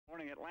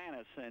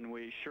Atlantis, and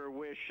we sure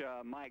wish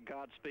Mike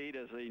Godspeed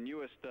as the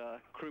newest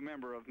crew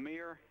member of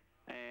Mir,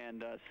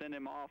 and send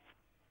him off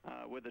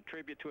with a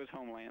tribute to his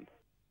homeland.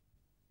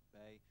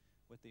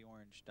 With the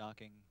orange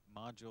docking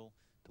module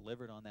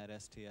delivered on that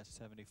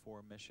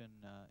STS-74 mission.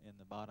 In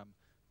the bottom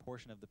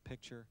portion of the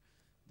picture,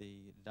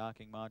 the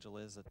docking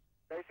module is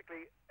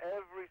basically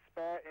every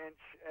spare inch,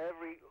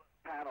 every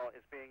panel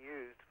is being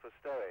used for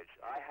storage.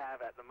 I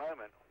have at the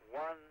moment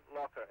one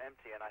locker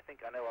empty, and I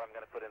think I know what I'm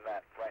going to put in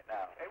that right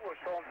now. It will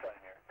show something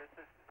here. This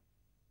is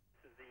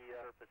the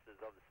purposes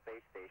of the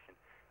space station,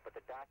 but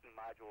the docking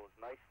module is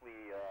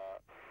nicely,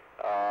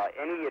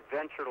 any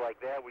adventure like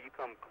that where you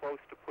come close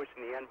to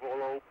pushing the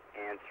envelope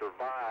and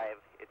survive,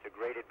 it's a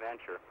great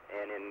adventure.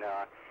 And in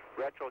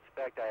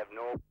retrospect, I have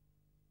no...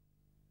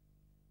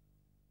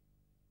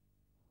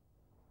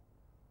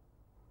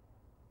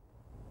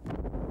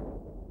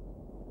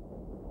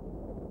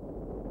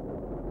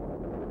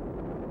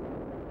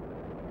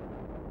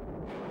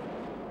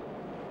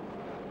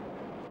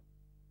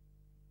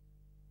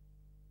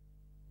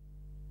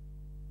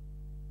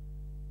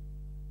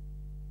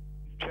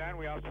 John,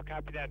 we also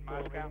copy that in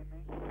Moscow.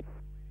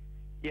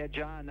 Yeah,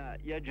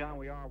 John,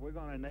 we are. We're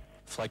going to...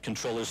 Flight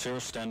controllers here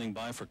standing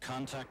by for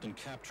contact and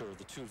capture of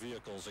the two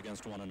vehicles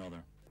against one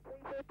another.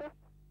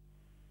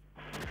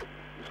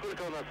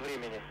 Сколько у нас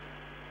времени?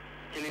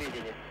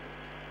 Телевидение.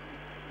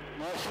 У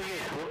нас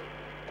есть.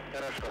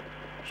 Хорошо.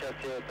 Сейчас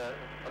я это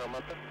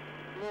промотаю.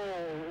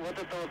 Ну, вот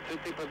это вот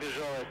цветы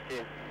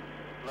побежалости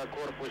на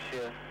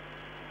корпусе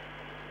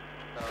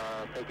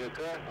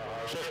ТГК.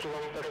 Шашку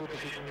вам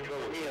вытаскивать еще не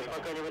удалось? Нет,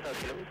 пока не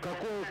вытаскивали.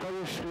 Какое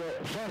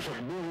количество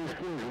шашек было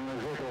использовано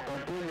из этого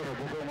контейнера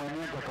до того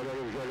момента, когда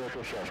вы взяли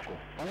эту шашку?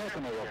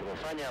 Понятен мой вопрос?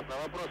 Понятно,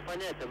 вопрос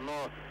понятен,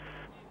 но...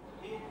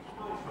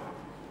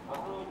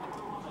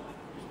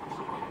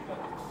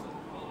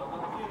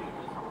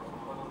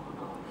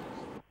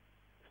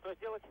 Что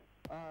сделать?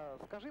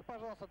 Скажи,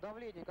 пожалуйста,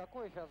 давление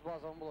какое сейчас в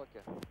базовом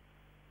блоке?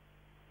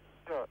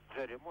 Все,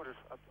 Джерри, можешь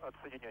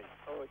отсоединять.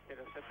 О,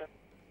 хорошо.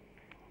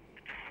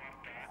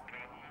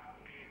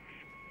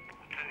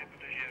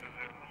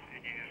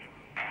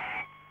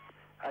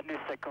 Одну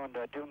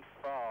секунду,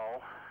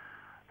 Дюнфал,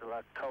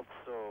 для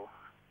Кольцо,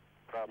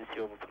 правда,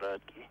 все в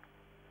порядке.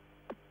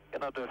 Я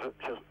надо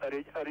сейчас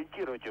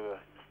ориентировать его,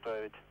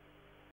 ставить.